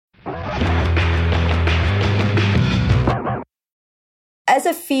as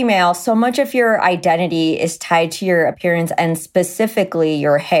a female, so much of your identity is tied to your appearance and specifically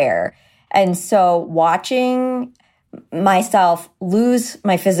your hair. And so watching myself lose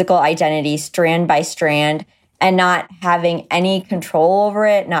my physical identity strand by strand and not having any control over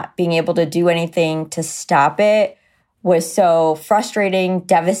it, not being able to do anything to stop it was so frustrating,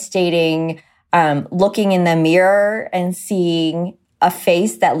 devastating. Looking in the mirror and seeing a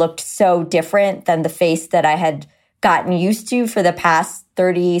face that looked so different than the face that I had gotten used to for the past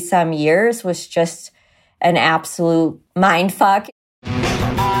 30-some years was just an absolute mind fuck.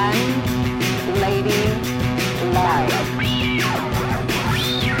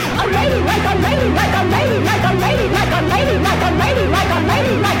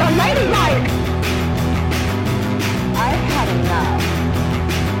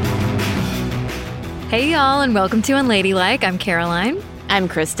 Hey y'all, and welcome to Unladylike. I'm Caroline. I'm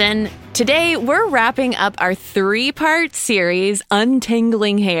Kristen. Today, we're wrapping up our 3-part series,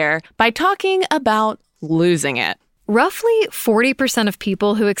 Untangling Hair, by talking about losing it. Roughly 40% of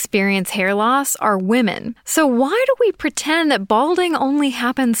people who experience hair loss are women. So why do we pretend that balding only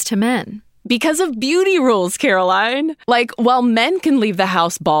happens to men? Because of beauty rules, Caroline. Like, while men can leave the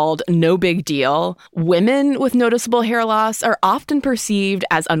house bald, no big deal, women with noticeable hair loss are often perceived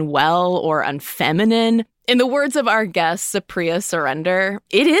as unwell or unfeminine. In the words of our guest, Supriya Surrender,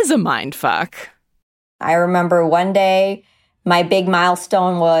 it is a mindfuck. I remember one day, my big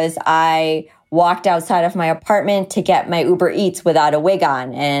milestone was I walked outside of my apartment to get my Uber Eats without a wig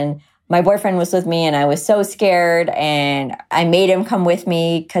on, and my boyfriend was with me and I was so scared and I made him come with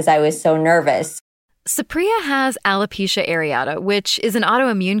me because I was so nervous. Supriya has alopecia areata, which is an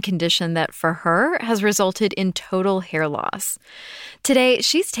autoimmune condition that for her has resulted in total hair loss. Today,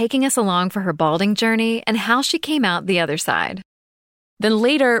 she's taking us along for her balding journey and how she came out the other side. Then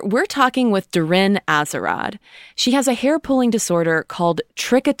later, we're talking with Doreen Azarad. She has a hair-pulling disorder called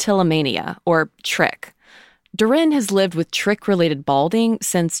trichotillomania, or trick. Doreen has lived with trick-related balding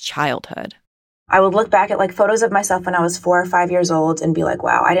since childhood. I would look back at photos of myself when I was 4 or 5 years old and be like,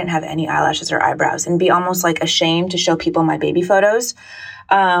 wow, I didn't have any eyelashes or eyebrows, and be almost ashamed to show people my baby photos.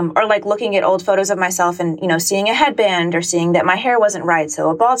 Or looking at old photos of myself and, seeing a headband or seeing that my hair wasn't right. So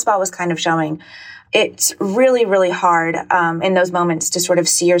a bald spot was kind of showing. It's really, really hard in those moments to sort of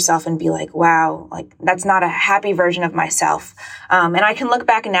see yourself and be like, wow, that's not a happy version of myself. And I can look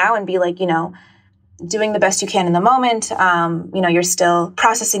back now and be doing the best you can in the moment. You're still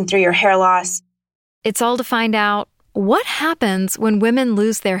processing through your hair loss. It's all to find out what happens when women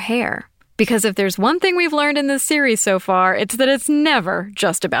lose their hair. Because if there's one thing we've learned in this series so far, it's that it's never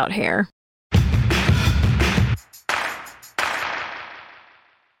just about hair.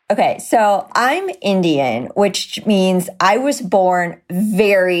 Okay, so I'm Indian, which means I was born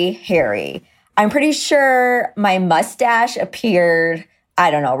very hairy. I'm pretty sure my mustache appeared,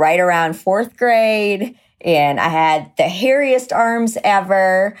 right around 4th grade, and I had the hairiest arms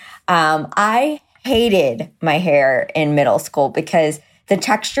ever. I hated my hair in middle school because the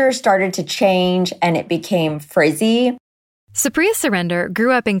texture started to change and it became frizzy. Supriya Surrender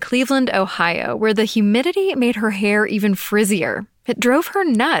grew up in Cleveland, Ohio, where the humidity made her hair even frizzier. It drove her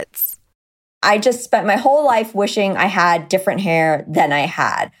nuts. I just spent my whole life wishing I had different hair than I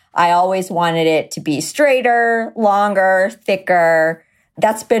had. I always wanted it to be straighter, longer, thicker.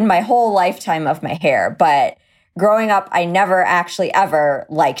 That's been my whole lifetime of my hair. But growing up, I never actually ever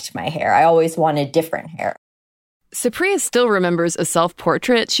liked my hair. I always wanted different hair. Supriya still remembers a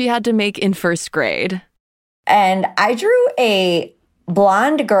self-portrait she had to make in 1st grade. And I drew a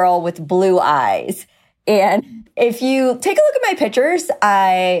blonde girl with blue eyes. And if you take a look at my pictures,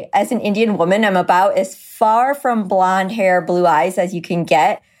 as an Indian woman, I'm about as far from blonde hair, blue eyes as you can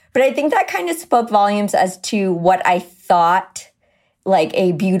get. But I think that kind of spoke volumes as to what I thought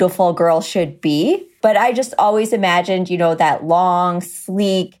a beautiful girl should be. But I just always imagined, that long,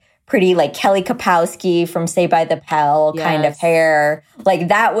 sleek, pretty Kelly Kapowski from Saved by the Bell kind of hair.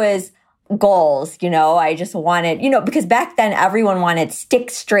 That was goals, I just wanted, because back then everyone wanted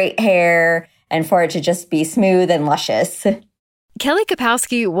stick straight hair and for it to just be smooth and luscious. Kelly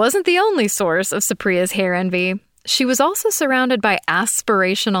Kapowski wasn't the only source of Supriya's hair envy. She was also surrounded by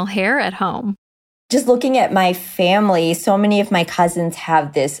aspirational hair at home. Just looking at my family, so many of my cousins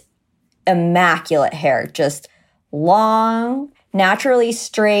have this immaculate hair, just long, naturally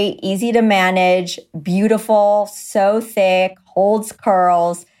straight, easy to manage, beautiful, so thick, holds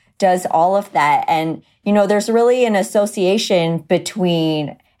curls, does all of that. And, there's really an association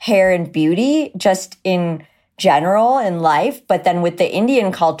between hair and beauty just in general in life. But then with the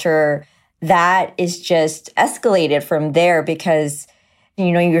Indian culture, that is just escalated from there because,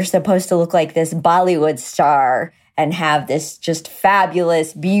 you're supposed to look like this Bollywood star and have this just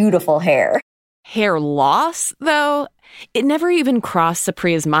fabulous, beautiful hair. Hair loss, though, it never even crossed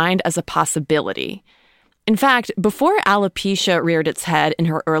Supriya's mind as a possibility. In fact, before alopecia reared its head in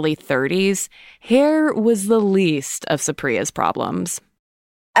her early 30s, hair was the least of Supriya's problems.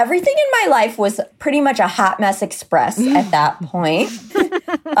 Everything in my life was pretty much a hot mess express at that point.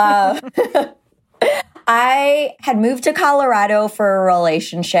 I had moved to Colorado for a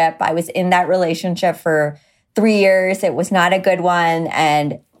relationship. I was in that relationship for 3 years. It was not a good one,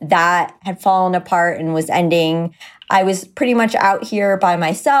 and that had fallen apart and was ending. I was pretty much out here by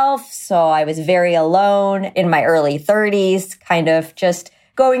myself, so I was very alone in my early 30s, kind of just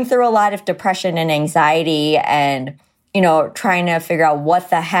going through a lot of depression and anxiety and, trying to figure out what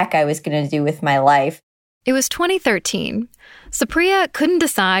the heck I was going to do with my life. It was 2013. Supriya couldn't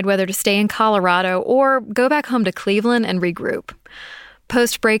decide whether to stay in Colorado or go back home to Cleveland and regroup.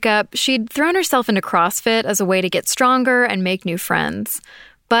 Post-breakup, she'd thrown herself into CrossFit as a way to get stronger and make new friends.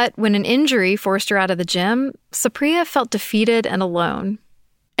 But when an injury forced her out of the gym, Supriya felt defeated and alone.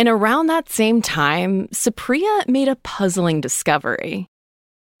 And around that same time, Supriya made a puzzling discovery.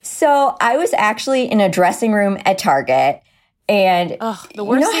 So I was actually in a dressing room at Target, and the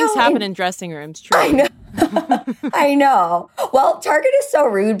worst things happen in dressing rooms, true. I know. I know. Well, Target is so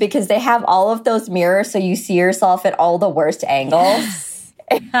rude because they have all of those mirrors so you see yourself at all the worst angles.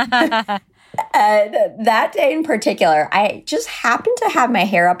 And that day in particular, I just happened to have my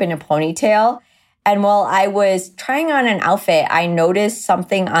hair up in a ponytail. And while I was trying on an outfit, I noticed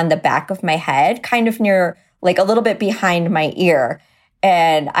something on the back of my head, kind of near, like a little bit behind my ear.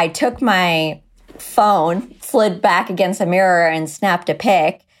 And I took my phone, slid back against a mirror and snapped a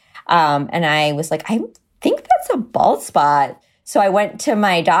pic. And I was like, I think that's a bald spot. So I went to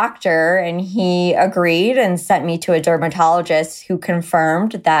my doctor and he agreed and sent me to a dermatologist who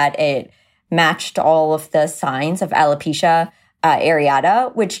confirmed that it matched all of the signs of alopecia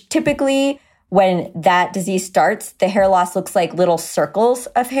areata, which typically when that disease starts, the hair loss looks like little circles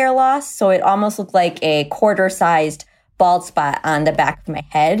of hair loss. So it almost looked like a quarter-sized bald spot on the back of my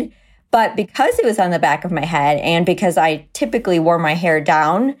head. But because it was on the back of my head and because I typically wore my hair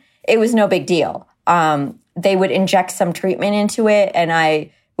down, it was no big deal. They would inject some treatment into it and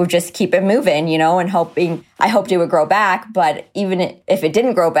I would just keep it moving, and I hoped it would grow back. But even if it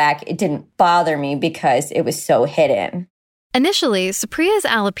didn't grow back, it didn't bother me because it was so hidden. Initially, Supriya's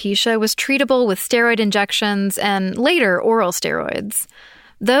alopecia was treatable with steroid injections and later oral steroids.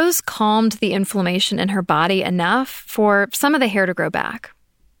 Those calmed the inflammation in her body enough for some of the hair to grow back.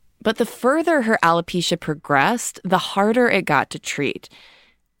 But the further her alopecia progressed, the harder it got to treat.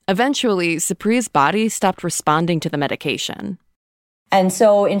 Eventually, Supriya's body stopped responding to the medication. And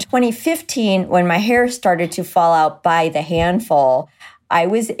so in 2015, when my hair started to fall out by the handful, I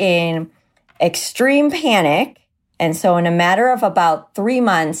was in extreme panic. And so in a matter of about 3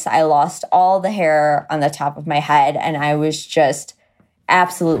 months, I lost all the hair on the top of my head. And I was just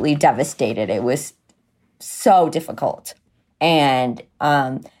absolutely devastated. It was so difficult. And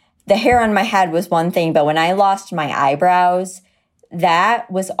the hair on my head was one thing, but when I lost my eyebrows, that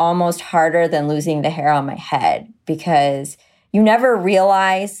was almost harder than losing the hair on my head because you never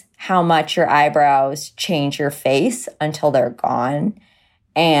realize how much your eyebrows change your face until they're gone.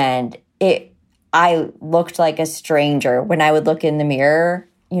 And I looked like a stranger. When I would look in the mirror,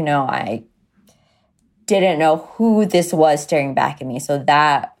 I didn't know who this was staring back at me. So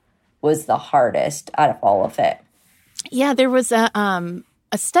that was the hardest out of all of it. Yeah, there was a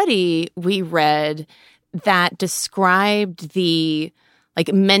study we read that described the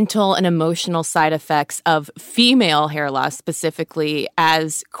mental and emotional side effects of female hair loss specifically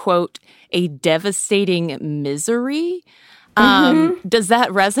as, quote, a devastating misery. Does that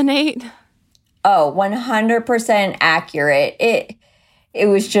resonate? Oh, 100% accurate. It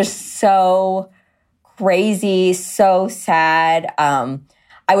was just so crazy, so sad.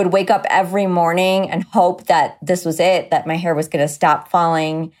 I would wake up every morning and hope that this was it, that my hair was going to stop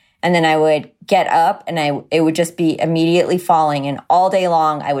falling. And then I would get up and it would just be immediately falling. And all day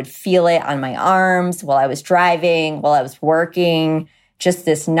long, I would feel it on my arms while I was driving, while I was working, just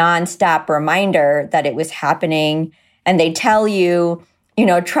this nonstop reminder that it was happening. And they tell you,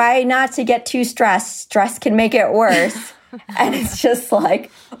 try not to get too stressed. Stress can make it worse. And it's just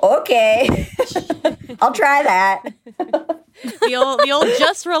like, okay, I'll try that. The old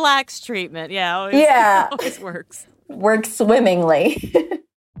just relax treatment. Yeah. Always works. Works swimmingly.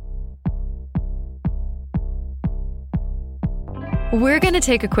 We're going to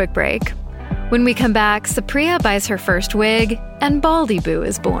take a quick break. When we come back, Supriya buys her first wig and Baldy Boo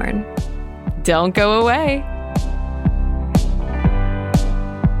is born. Don't go away.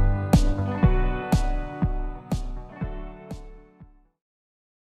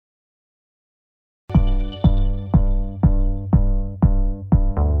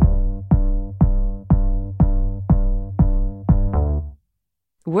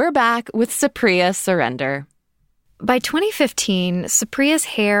 We're back with Supriya Surrender. By 2015, Supriya's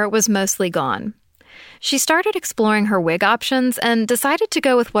hair was mostly gone. She started exploring her wig options and decided to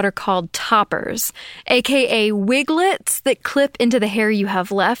go with what are called toppers, aka wiglets that clip into the hair you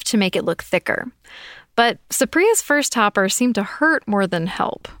have left to make it look thicker. But Supriya's first topper seemed to hurt more than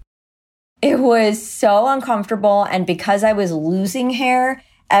help. It was so uncomfortable, and because I was losing hair,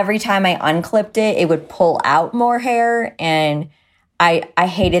 every time I unclipped it, it would pull out more hair, and I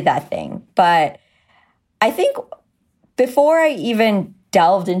hated that thing. But I think before I even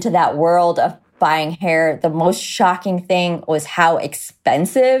delved into that world of buying hair, the most shocking thing was how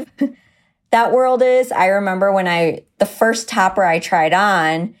expensive that world is. I remember when the first topper I tried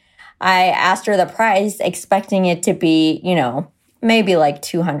on, I asked her the price, expecting it to be, maybe like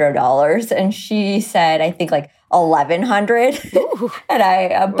 $200. And she said, I think like $1,100. And I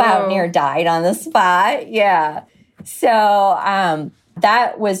about near died on the spot. Yeah. So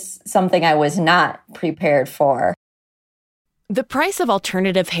that was something I was not prepared for. The price of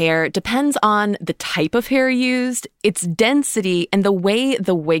alternative hair depends on the type of hair used, its density, and the way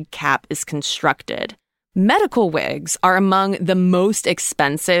the wig cap is constructed. Medical wigs are among the most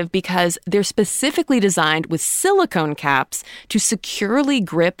expensive because they're specifically designed with silicone caps to securely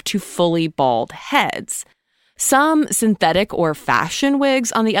grip to fully bald heads. Some synthetic or fashion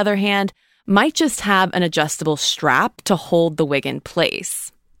wigs, on the other hand, might just have an adjustable strap to hold the wig in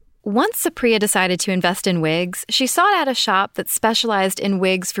place. Once Supriya decided to invest in wigs, she sought out a shop that specialized in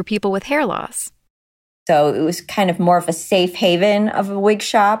wigs for people with hair loss. So it was kind of more of a safe haven of a wig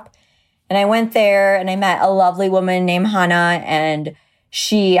shop. And I went there and I met a lovely woman named Hannah, and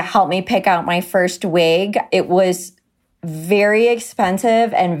she helped me pick out my first wig. It was very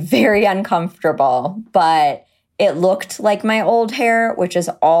expensive and very uncomfortable, but it looked like my old hair, which is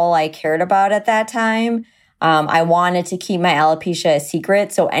all I cared about at that time. I wanted to keep my alopecia a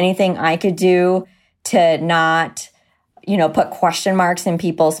secret, so anything I could do to not, put question marks in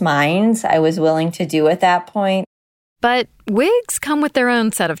people's minds, I was willing to do at that point. But wigs come with their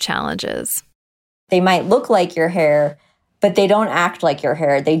own set of challenges. They might look like your hair, but they don't act like your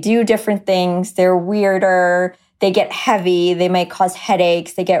hair. They do different things. They're weirder. They get heavy. They might cause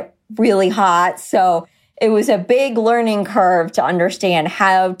headaches. They get really hot. So it was a big learning curve to understand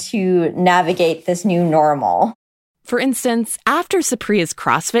how to navigate this new normal. For instance, after Supriya's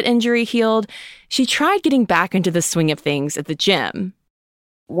CrossFit injury healed, she tried getting back into the swing of things at the gym.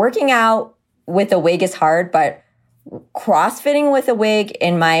 Working out with a wig is hard, but CrossFitting with a wig,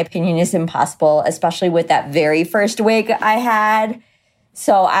 in my opinion, is impossible, especially with that very first wig I had.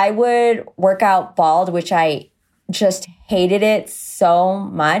 So I would work out bald, which I just hated it so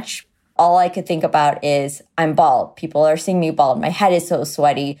much. All I could think about is I'm bald. People are seeing me bald. My head is so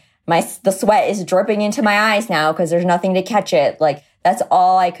sweaty. The sweat is dripping into my eyes now because there's nothing to catch it. Like, that's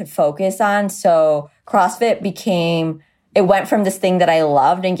all I could focus on. So CrossFit it went from this thing that I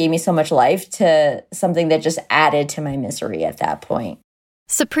loved and gave me so much life to something that just added to my misery at that point.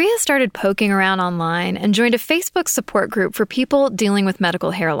 Supriya started poking around online and joined a Facebook support group for people dealing with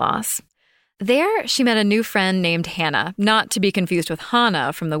medical hair loss. There, she met a new friend named Hannah, not to be confused with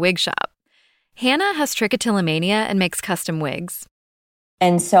Hannah from the wig shop. Hannah has trichotillomania and makes custom wigs.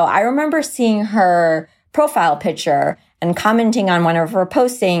 And so I remember seeing her profile picture and commenting on one of her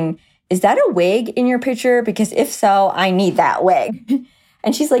posts saying, "Is that a wig in your picture? Because if so, I need that wig."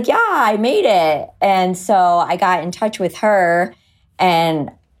 And she's like, "Yeah, I made it." And so I got in touch with her, and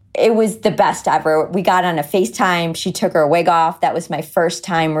it was the best ever. We got on a FaceTime. She took her wig off. That was my first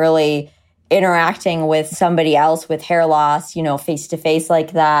time really interacting with somebody else with hair loss, face to face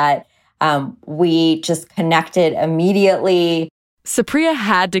like that. We just connected immediately. Supriya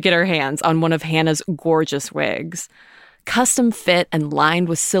had to get her hands on one of Hannah's gorgeous wigs. Custom fit and lined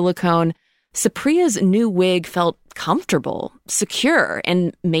with silicone, Supriya's new wig felt comfortable, secure,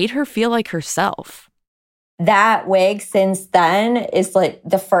 and made her feel like herself. That wig since then is like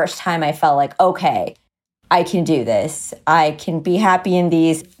the first time I felt like, okay, I can do this. I can be happy in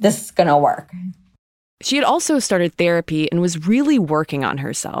these. This is going to work. She had also started therapy and was really working on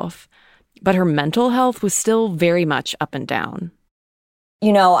herself. But her mental health was still very much up and down.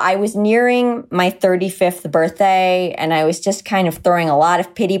 I was nearing my 35th birthday, and I was just kind of throwing a lot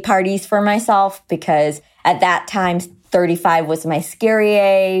of pity parties for myself because at that time, 35 was my scary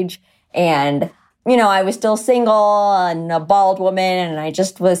age. And, I was still single and a bald woman, and I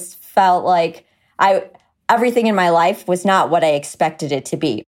just felt like everything in my life was not what I expected it to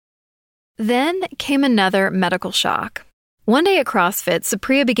be. Then came another medical shock. One day at CrossFit,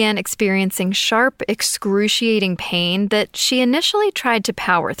 Supriya began experiencing sharp, excruciating pain that she initially tried to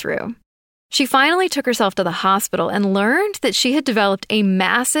power through. She finally took herself to the hospital and learned that she had developed a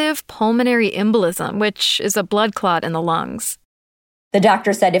massive pulmonary embolism, which is a blood clot in the lungs. The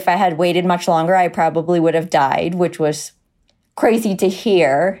doctor said if I had waited much longer, I probably would have died, which was crazy to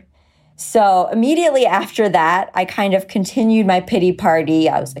hear. So immediately after that, I kind of continued my pity party.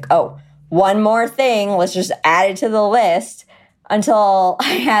 I was like, oh, one more thing, let's just add it to the list, until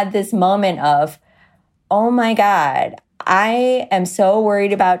I had this moment of, oh my God, I am so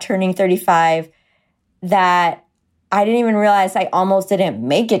worried about turning 35 that I didn't even realize I almost didn't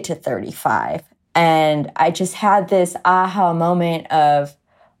make it to 35. And I just had this aha moment of,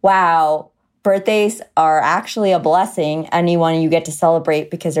 wow, birthdays are actually a blessing. Anyone you get to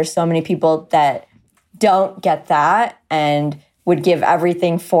celebrate, because there's so many people that don't get that and would give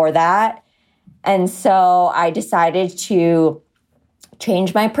everything for that. And so I decided to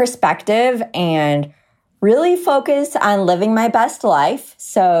change my perspective and really focus on living my best life.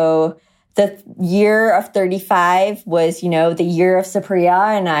 So the year of 35 was, the year of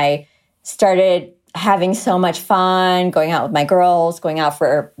Supriya, and I started having so much fun, going out with my girls, going out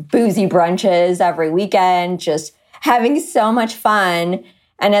for boozy brunches every weekend, just having so much fun.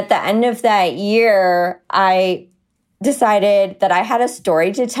 And at the end of that year, I decided that I had a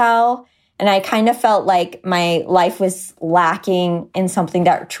story to tell. And I kind of felt like my life was lacking in something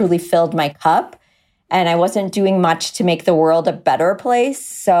that truly filled my cup. And I wasn't doing much to make the world a better place.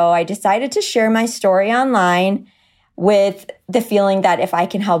 So I decided to share my story online with the feeling that if I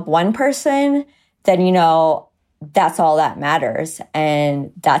can help one person, then, that's all that matters.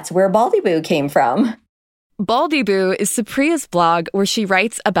 And that's where Baldy Boo came from. Baldy Boo is Supriya's blog where she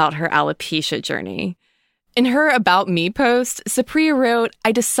writes about her alopecia journey. In her About Me post, Supriya wrote,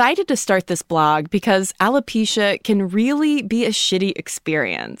 "I decided to start this blog because alopecia can really be a shitty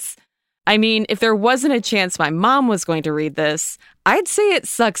experience. I mean, if there wasn't a chance my mom was going to read this, I'd say it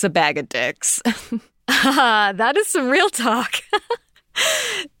sucks a bag of dicks." That is some real talk.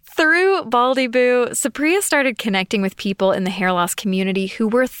 Through Baldy Boo, Supriya started connecting with people in the hair loss community who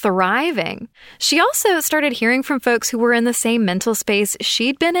were thriving. She also started hearing from folks who were in the same mental space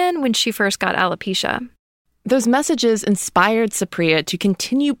she'd been in when she first got alopecia. Those messages inspired Supriya to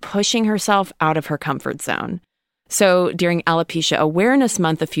continue pushing herself out of her comfort zone. So during Alopecia Awareness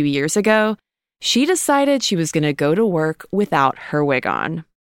Month a few years ago, she decided she was going to go to work without her wig on.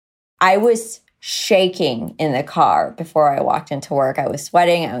 I was shaking in the car before I walked into work. I was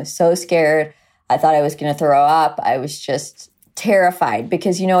sweating. I was so scared. I thought I was going to throw up. I was just terrified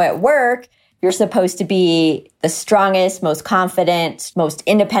because, at work, you're supposed to be the strongest, most confident, most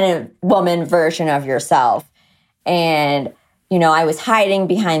independent woman version of yourself. And, I was hiding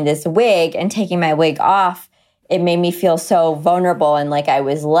behind this wig, and taking my wig off, it made me feel so vulnerable and like I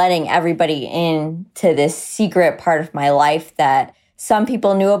was letting everybody into this secret part of my life that some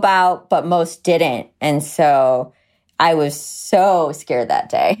people knew about, but most didn't. And so I was so scared that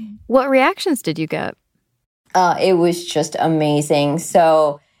day. What reactions did you get? It was just amazing.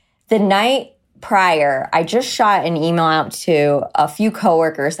 So the night prior, I just shot an email out to a few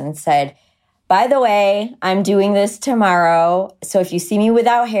coworkers and said, by the way, I'm doing this tomorrow. So if you see me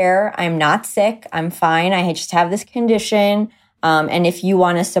without hair, I'm not sick. I'm fine. I just have this condition. And if you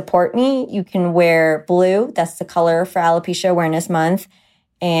want to support me, you can wear blue. That's the color for Alopecia Awareness Month.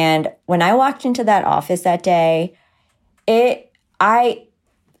 And when I walked into that office that day, I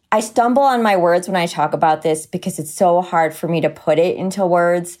stumble on my words when I talk about this because it's so hard for me to put it into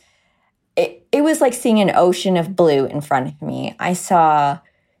words. It was like seeing an ocean of blue in front of me. I saw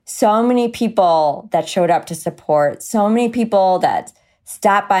so many people that showed up to support, so many people that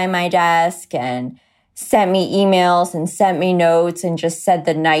stopped by my desk and sent me emails and sent me notes and just said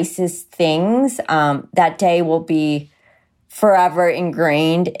the nicest things. That day will be forever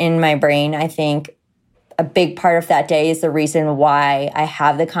ingrained in my brain. I think a big part of that day is the reason why I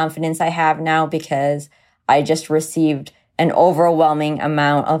have the confidence I have now, because I just received an overwhelming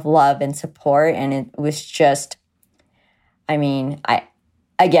amount of love and support. And it was just,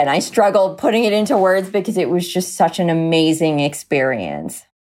 I struggled putting it into words because it was just such an amazing experience.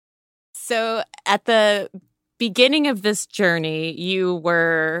 So at the beginning of this journey, you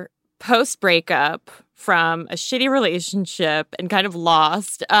were post-breakup from a shitty relationship and kind of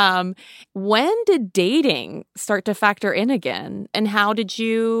lost. When did dating start to factor in again? And how did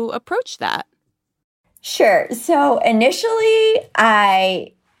you approach that? Sure. So initially,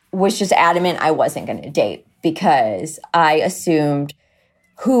 I was just adamant I wasn't going to date because I assumed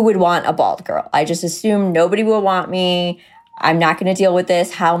who would want a bald girl. I just assumed nobody would want me. I'm not going to deal with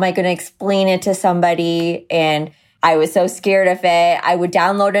this. How am I going to explain it to somebody? And I was so scared of it. I would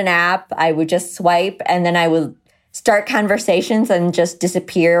download an app. I would just swipe, and then I would start conversations and just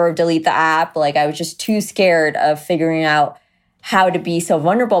disappear or delete the app. Like I was just too scared of figuring out how to be so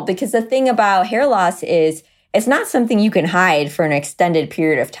vulnerable, because the thing about hair loss is it's not something you can hide for an extended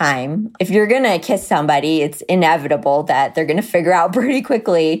period of time. If you're going to kiss somebody, it's inevitable that they're going to figure out pretty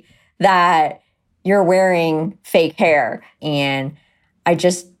quickly that you're wearing fake hair. And I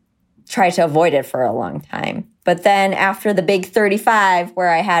just tried to avoid it for a long time. But then after the big 35, where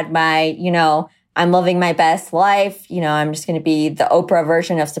I had my, I'm living my best life, I'm just going to be the Oprah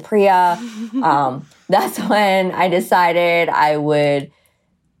version of Supriya. That's when I decided I would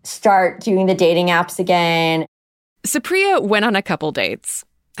start doing the dating apps again. Supriya went on a couple dates.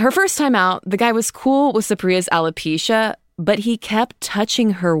 Her first time out, the guy was cool with Supriya's alopecia, but he kept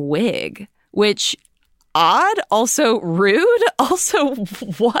touching her wig, which odd, also rude, also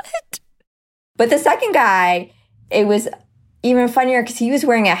what? But the second guy, it was even funnier because he was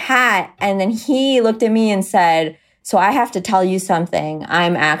wearing a hat, and then he looked at me and said, "So I have to tell you something.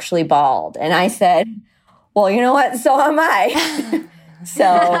 I'm actually bald." And I said, "Well, you know what? So am I." So,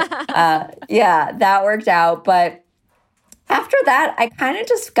 yeah, that worked out. But after that, I kind of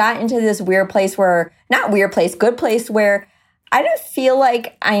just got into this weird place where, not weird place, good place, where I didn't feel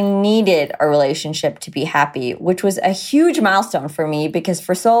like I needed a relationship to be happy, which was a huge milestone for me because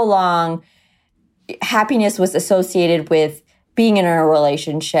for so long, happiness was associated with being in a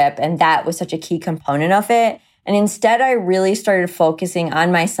relationship, and that was such a key component of it. And instead, I really started focusing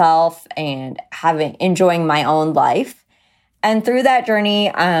on myself and enjoying my own life. And through that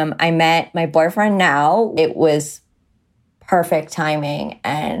journey, I met my boyfriend now. It was perfect timing,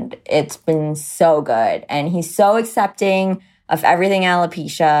 and it's been so good. And he's so accepting of everything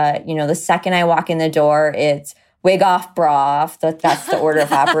alopecia. The second I walk in the door, it's wig off, bra off. That's the order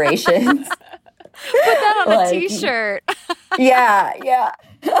of operations. Put that on a T-shirt. Yeah.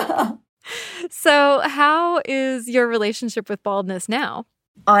 So how is your relationship with baldness now?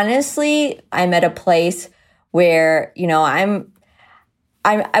 Honestly, I'm at a place where,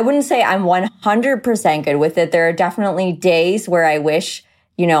 I wouldn't say I'm 100% good with it. There are definitely days where I wish,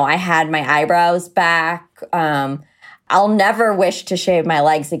 I had my eyebrows back. I'll never wish to shave my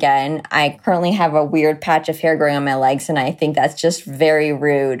legs again. I currently have a weird patch of hair growing on my legs, and I think that's just very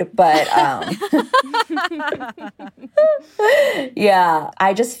rude. But yeah,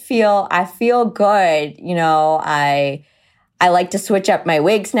 I feel good. I like to switch up my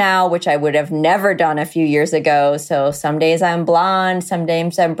wigs now, which I would have never done a few years ago. So some days I'm blonde, some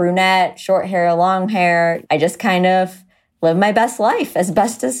days I'm brunette, short hair, long hair. I just kind of live my best life as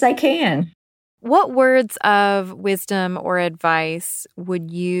best as I can. What words of wisdom or advice would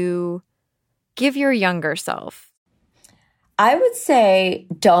you give your younger self? I would say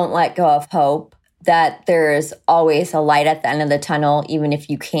don't let go of hope, that there's always a light at the end of the tunnel, even if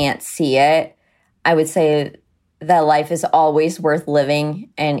you can't see it. I would say that life is always worth living.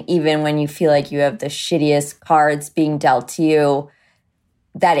 And even when you feel like you have the shittiest cards being dealt to you,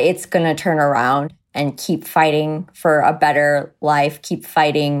 that it's going to turn around, and keep fighting for a better life. Keep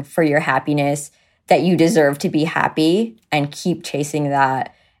fighting for your happiness, that you deserve to be happy, and keep chasing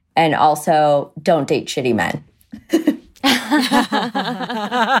that. And also don't date shitty men.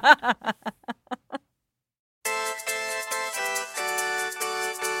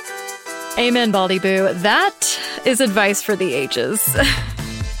 Amen, Baldy Boo. That is advice for the ages.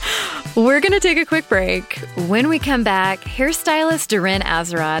 We're going to take a quick break. When we come back, hairstylist Doreen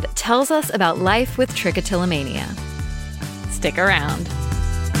Azerrad tells us about life with trichotillomania. Stick around.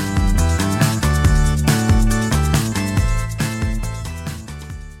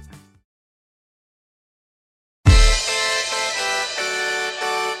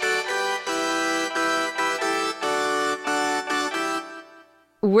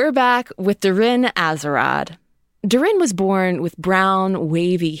 We're back with Doreen Azerrad. Doreen was born with brown,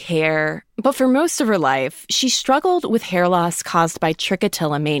 wavy hair, but for most of her life, she struggled with hair loss caused by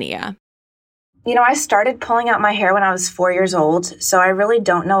trichotillomania. I started pulling out my hair when I was 4 years old, so I really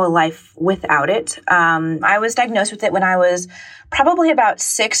don't know a life without it. I was diagnosed with it when I was probably about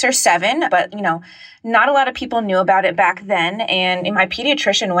 6 or 7, but, not a lot of people knew about it back then. And my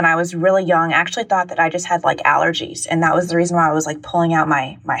pediatrician, when I was really young, actually thought that I just had allergies, and that was the reason why I was pulling out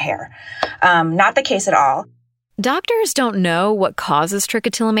my hair. Not the case at all. Doctors don't know what causes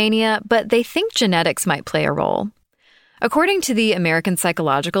trichotillomania, but they think genetics might play a role. According to the American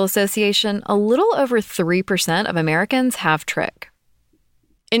Psychological Association, a little over 3% of Americans have trich.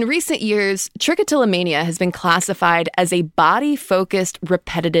 In recent years, trichotillomania has been classified as a body-focused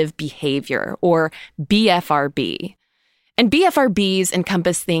repetitive behavior, or BFRB. And BFRBs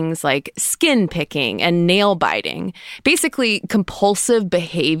encompass things like skin picking and nail biting, basically compulsive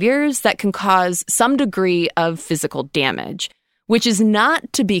behaviors that can cause some degree of physical damage, which is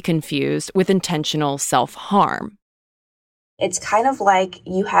not to be confused with intentional self-harm. It's kind of like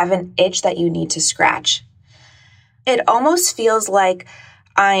you have an itch that you need to scratch. It almost feels like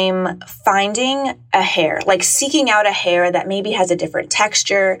I'm finding a hair, like seeking out a hair that maybe has a different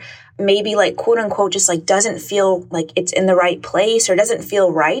texture, maybe like quote unquote just like doesn't feel like it's in the right place or doesn't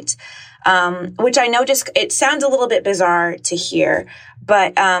feel right, which I know it sounds a little bit bizarre to hear,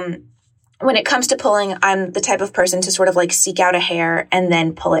 but when it comes to pulling, I'm the type of person to sort of like seek out a hair and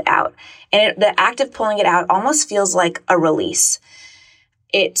then pull it out. And the act of pulling it out almost feels like a release.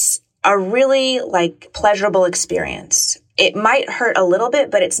 It's a really like pleasurable experience. It might hurt a little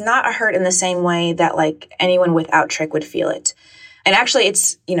bit, but it's not a hurt in the same way that like anyone without trick would feel it. And actually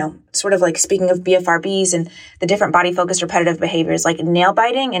it's, sort of like speaking of BFRBs and the different body focused repetitive behaviors, like nail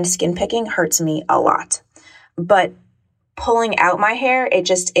biting and skin picking hurts me a lot. But pulling out my hair,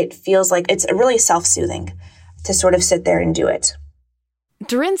 it feels like it's really self-soothing to sort of sit there and do it.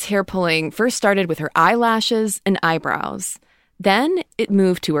 Dorinne's hair pulling first started with her eyelashes and eyebrows. Then it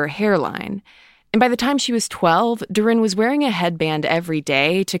moved to her hairline. And by the time she was 12, Dorinne was wearing a headband every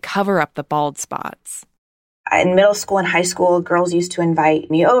day to cover up the bald spots. In middle school and high school, girls used to invite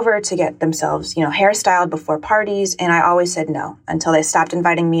me over to get themselves, hairstyled before parties. And I always said no until they stopped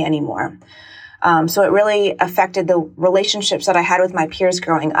inviting me anymore. So it really affected the relationships that I had with my peers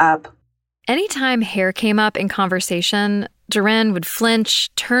growing up. Anytime hair came up in conversation, Dorinne would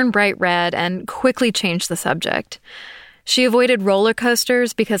flinch, turn bright red, and quickly change the subject. She avoided roller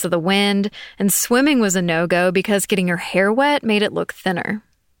coasters because of the wind, and swimming was a no-go because getting her hair wet made it look thinner.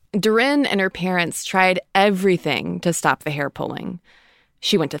 Dorinne and her parents tried everything to stop the hair pulling.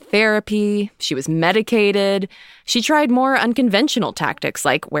 She went to therapy, she was medicated, she tried more unconventional tactics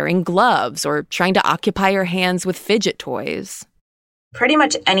like wearing gloves or trying to occupy her hands with fidget toys. Pretty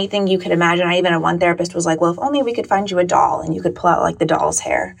much anything you could imagine. I even had one therapist was like, well, if only we could find you a doll and you could pull out like the doll's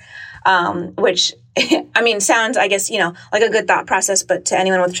hair, which sounds, I guess, like a good thought process, but to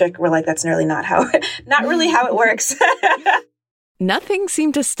anyone with trick, we're like, that's really not really how it works. Nothing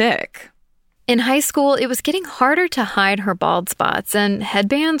seemed to stick. In high school, it was getting harder to hide her bald spots, and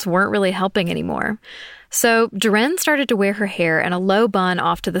headbands weren't really helping anymore. So Dorinne started to wear her hair in a low bun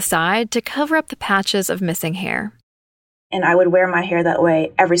off to the side to cover up the patches of missing hair. And I would wear my hair that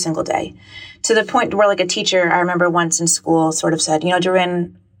way every single day, to the point where like a teacher, I remember once in school sort of said,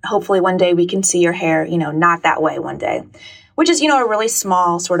 Dorinne, hopefully one day we can see your hair, not that way one day, which is, a really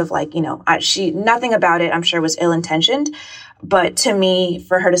small sort of like, nothing about it, I'm sure was ill-intentioned. But to me,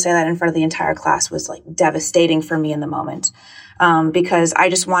 for her to say that in front of the entire class was like devastating for me in the moment, because I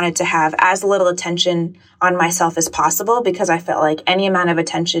just wanted to have as little attention on myself as possible, because I felt like any amount of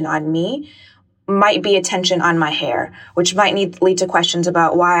attention on me might be attention on my hair, which might lead to questions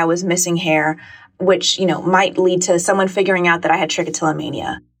about why I was missing hair, which, might lead to someone figuring out that I had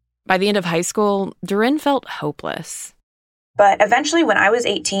trichotillomania. By the end of high school, Dorinne felt hopeless. But eventually, when I was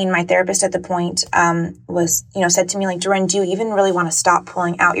 18, my therapist at the point said to me, like, Dorinne, do you even really want to stop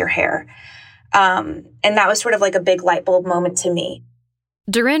pulling out your hair? And that was sort of like a big light bulb moment to me.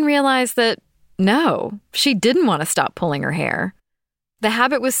 Dorinne realized that, no, she didn't want to stop pulling her hair. The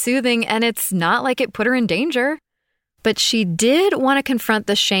habit was soothing, and it's not like it put her in danger. But she did want to confront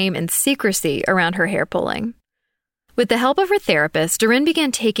the shame and secrecy around her hair pulling. With the help of her therapist, Dorinne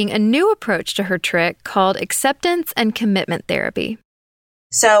began taking a new approach to her trick called acceptance and commitment therapy.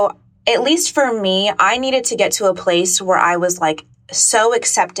 So, at least for me, I needed to get to a place where I was like so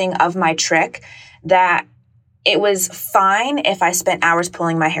accepting of my trick that it was fine if I spent hours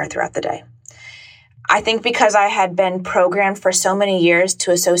pulling my hair throughout the day. I think because I had been programmed for so many years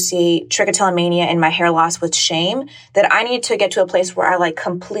to associate trichotillomania and my hair loss with shame, that I needed to get to a place where I like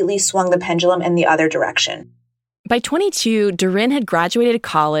completely swung the pendulum in the other direction. By 22, Dorinne had graduated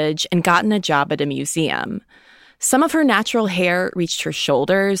college and gotten a job at a museum. Some of her natural hair reached her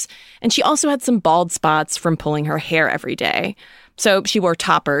shoulders, and she also had some bald spots from pulling her hair every day. So she wore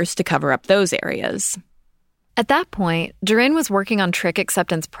toppers to cover up those areas. At that point, Dorinne was working on trick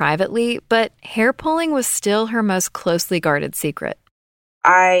acceptance privately, but hair pulling was still her most closely guarded secret.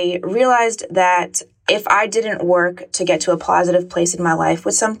 I realized that if I didn't work to get to a positive place in my life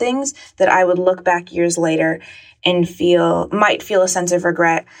with some things, that I would look back years later and might feel a sense of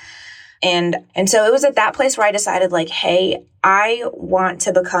regret. And so it was at that place where I decided, like, hey, I want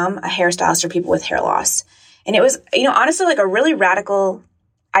to become a hairstylist for people with hair loss. And it was, honestly, like a really radical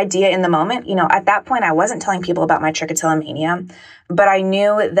idea in the moment. At that point, I wasn't telling people about my trichotillomania, but I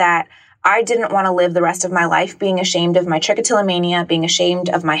knew that I didn't want to live the rest of my life being ashamed of my trichotillomania, being ashamed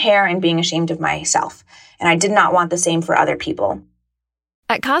of my hair, and being ashamed of myself. And I did not want the same for other people.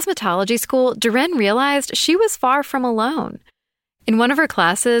 At cosmetology school, Doreen realized she was far from alone. In one of her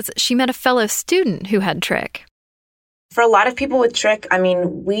classes, she met a fellow student who had trich. For a lot of people with trich,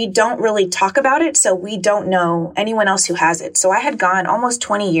 we don't really talk about it, so we don't know anyone else who has it. So I had gone almost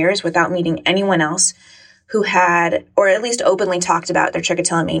 20 years without meeting anyone else who had, or at least openly talked about their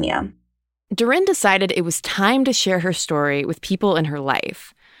trichotillomania. Doreen decided it was time to share her story with people in her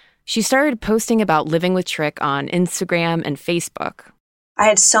life. She started posting about living with trich on Instagram and Facebook. I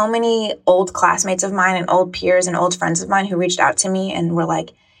had so many old classmates of mine and old peers and old friends of mine who reached out to me and were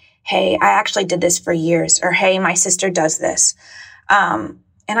like, hey, I actually did this for years, or hey, my sister does this. And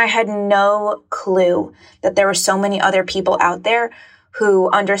I had no clue that there were so many other people out there who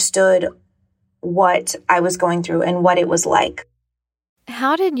understood what I was going through and what it was like.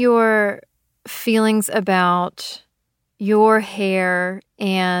 How did your feelings about your hair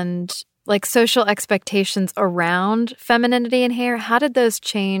and social expectations around femininity and hair, how did those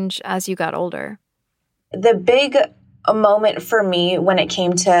change as you got older? The big moment for me when it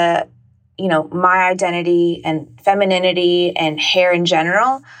came to, my identity and femininity and hair in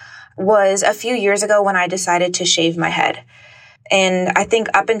general was a few years ago when I decided to shave my head. And I think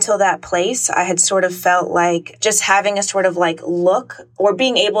up until that place, I had sort of felt like just having a sort of look or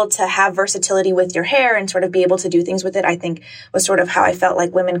being able to have versatility with your hair and sort of be able to do things with it, I think was sort of how I felt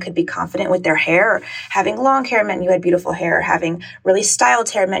like women could be confident with their hair. Or having long hair meant you had beautiful hair. Or having really styled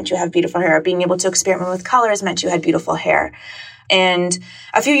hair meant you have beautiful hair. Or being able to experiment with colors meant you had beautiful hair. And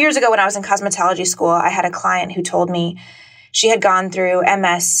a few years ago when I was in cosmetology school, I had a client who told me she had gone through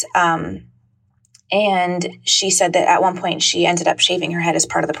MS, and she said that at one point she ended up shaving her head as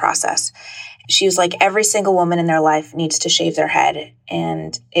part of the process. She was like, every single woman in their life needs to shave their head,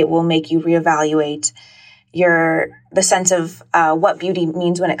 and it will make you reevaluate the sense of what beauty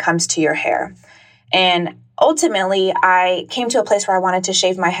means when it comes to your hair. And ultimately, I came to a place where I wanted to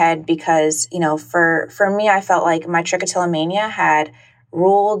shave my head because, for me, I felt like my trichotillomania had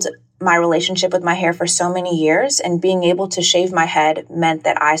ruled my relationship with my hair for so many years, and being able to shave my head meant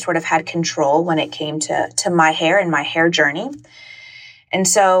that I sort of had control when it came to my hair and my hair journey. And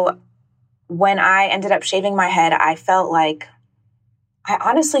so when I ended up shaving my head, I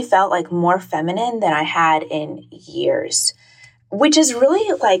honestly felt like more feminine than I had in years, which is really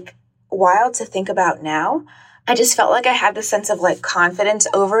wild to think about now. I just felt like I had this sense of confidence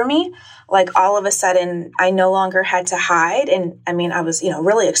over me. All of a sudden I no longer had to hide. And I was,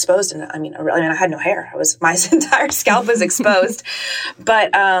 really exposed. And I had no hair. My entire scalp was exposed,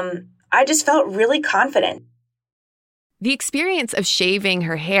 but I just felt really confident. The experience of shaving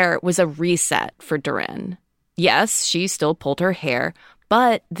her hair was a reset for Doreen. Yes, she still pulled her hair,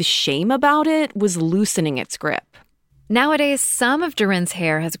 but the shame about it was loosening its grip. Nowadays, some of Doreen's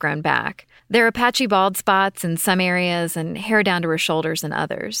hair has grown back. There are patchy bald spots in some areas and hair down to her shoulders in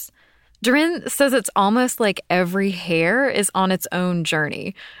others. Doreen says it's almost like every hair is on its own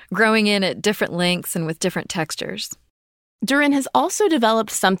journey, growing in at different lengths and with different textures. Doreen has also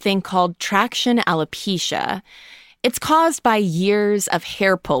developed something called traction alopecia. It's caused by years of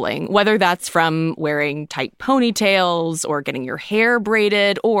hair pulling, whether that's from wearing tight ponytails or getting your hair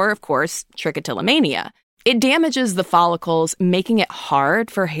braided or, of course, trichotillomania. It damages the follicles, making it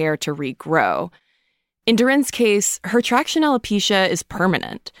hard for hair to regrow. In Doreen's case, her traction alopecia is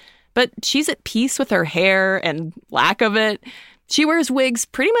permanent, but she's at peace with her hair and lack of it. She wears wigs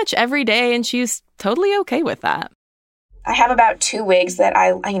pretty much every day, and she's totally okay with that. I have about 2 wigs that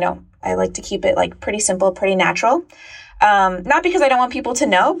I like to keep it pretty simple, pretty natural. Not because I don't want people to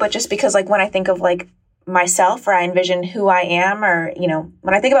know, but just because when I think of myself, or I envision who I am, or,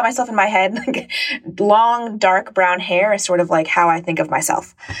 when I think about myself in my head, long, dark brown hair is sort of how I think of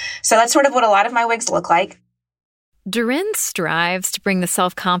myself. So that's sort of what a lot of my wigs look like. Doreen strives to bring the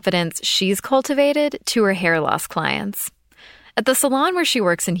self-confidence she's cultivated to her hair loss clients. At the salon where she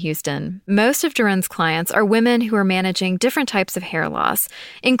works in Houston, most of Doreen's clients are women who are managing different types of hair loss,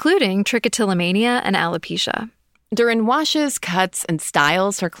 including trichotillomania and alopecia. Doreen washes, cuts, and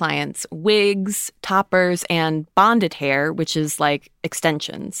styles her clients' wigs, toppers, and bonded hair, which is like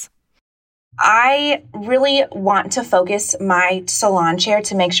extensions. I really want to focus my salon chair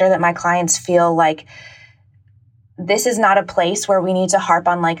to make sure that my clients feel like this is not a place where we need to harp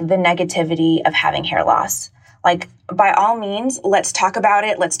on the negativity of having hair loss. By all means, let's talk about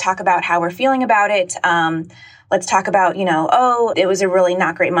it. Let's talk about how we're feeling about it. Let's talk about, it was a really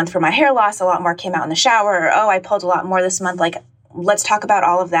not great month for my hair loss. A lot more came out in the shower. Or, I pulled a lot more this month. let's talk about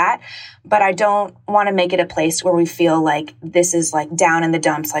all of that. But I don't want to make it a place where we feel like this is like down in the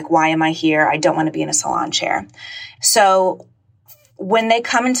dumps. Like, why am I here? I don't want to be in a salon chair. So when they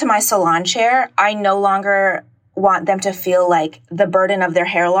come into my salon chair, I no longer want them to feel like the burden of their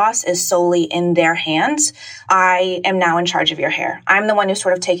hair loss is solely in their hands. I am now in charge of your hair. I'm the one who's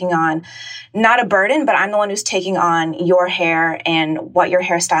sort of taking on, not a burden, but I'm the one who's taking on your hair and what your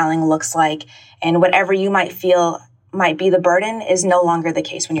hairstyling looks like. And whatever you might feel might be the burden is no longer the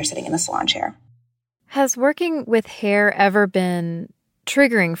case when you're sitting in the salon chair. Has working with hair ever been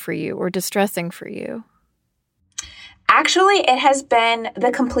triggering for you or distressing for you? Actually, it has been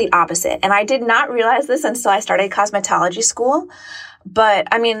the complete opposite. And I did not realize this until I started cosmetology school. But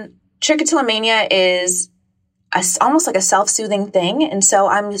I mean, trichotillomania is almost like a self-soothing thing. And so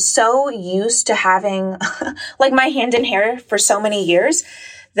I'm so used to having like my hand in hair for so many years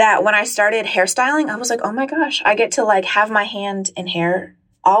that when I started hairstyling, I was like, oh my gosh, I get to like have my hand in hair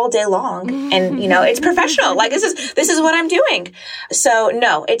all day long. And, you know, it's professional. Like this is what I'm doing. So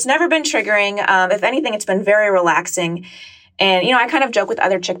no, it's never been triggering. If anything, it's been very relaxing. And, you know, I kind of joke with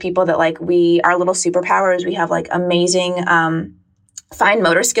other chick people that like our little superpowers, we have like amazing, fine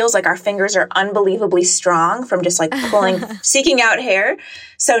motor skills. Like our fingers are unbelievably strong from just like seeking out hair.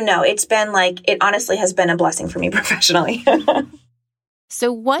 So no, it honestly has been a blessing for me professionally.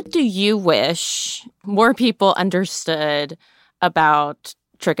 So what do you wish more people understood about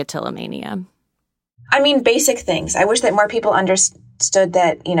trichotillomania? I mean, basic things. I wish that more people understood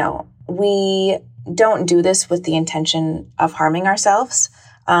that, you know, we don't do this with the intention of harming ourselves.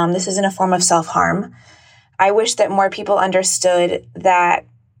 This isn't a form of self-harm. I wish that more people understood that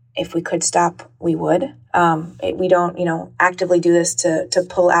if we could stop, we would. We don't, you know, actively do this to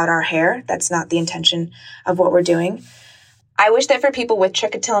pull out our hair. That's not the intention of what we're doing. I wish that for people with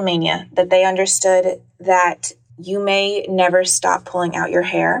trichotillomania, that they understood that you may never stop pulling out your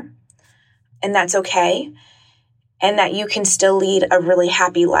hair, and that's okay, and that you can still lead a really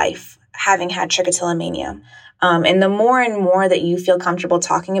happy life having had trichotillomania. And the more and more that you feel comfortable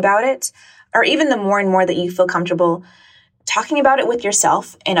talking about it, or even the more and more that you feel comfortable talking about it with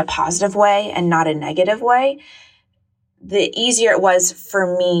yourself in a positive way and not a negative way, the easier it was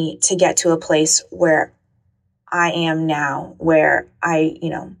for me to get to a place where I am now, where I, you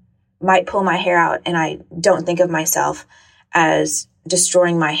know, might pull my hair out and I don't think of myself as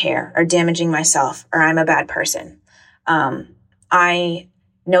destroying my hair or damaging myself or I'm a bad person. I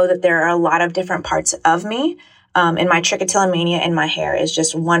know that there are a lot of different parts of me, and my trichotillomania and my hair is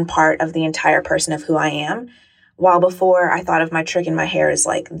just one part of the entire person of who I am. While before I thought of my trich and my hair as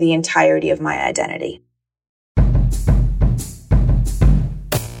like the entirety of my identity.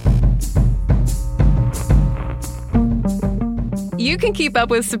 You can keep up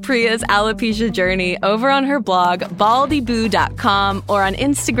with Supriya's alopecia journey over on her blog, baldyboo.com, or on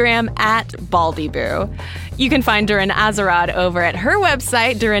Instagram @baldyboo. You can find Duran Azarad over at her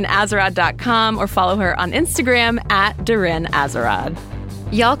website, duranazarad.com, or follow her on Instagram @duranazarad.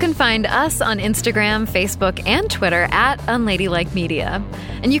 Y'all can find us on Instagram, Facebook, and Twitter @UnladylikeMedia.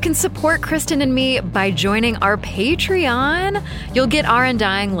 And you can support Kristen and me by joining our Patreon. You'll get our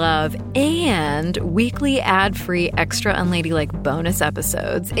Undying Love and weekly ad-free extra Unladylike bonus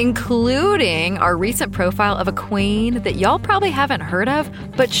episodes, including our recent profile of a queen that y'all probably haven't heard of,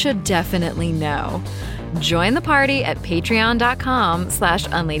 but should definitely know. Join the party at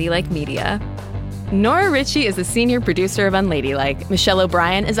patreon.com/unladylikemedia. Nora Ritchie is the senior producer of Unladylike. Michelle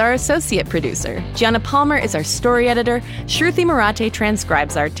O'Brien is our associate producer. Gianna Palmer is our story editor. Shruti Marathi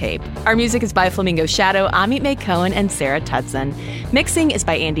transcribes our tape. Our music is by Flamingo Shadow, Amit May Cohen, and Sarah Tudson. Mixing is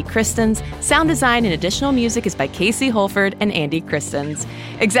by Andy Christens. Sound design and additional music is by Casey Holford and Andy Christens.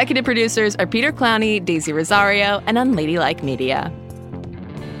 Executive producers are Peter Clowney, Daisy Rosario, and Unladylike Media.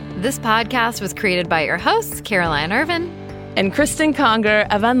 This podcast was created by your hosts, Caroline Irvin and Kristen Conger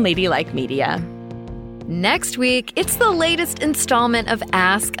of Unladylike Media. Next week, it's the latest installment of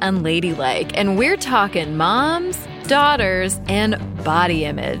Ask Unladylike, and we're talking moms, daughters, and body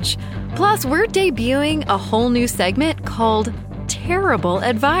image. Plus, we're debuting a whole new segment called Terrible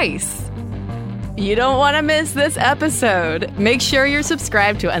Advice. You don't want to miss this episode. Make sure you're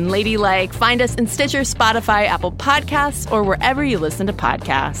subscribed to Unladylike. Find us in Stitcher, Spotify, Apple Podcasts, or wherever you listen to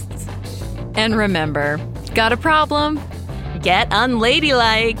podcasts. And remember, got a problem? Get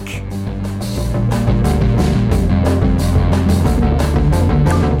unladylike.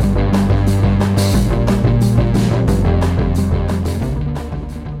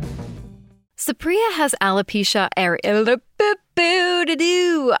 Supriya has alopecia areata.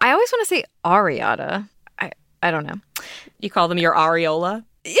 I always want to say areata. I don't know. You call them your areola?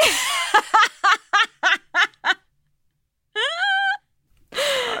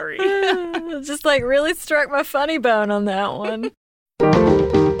 Just like really struck my funny bone on that one.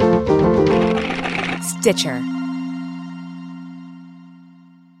 Stitcher.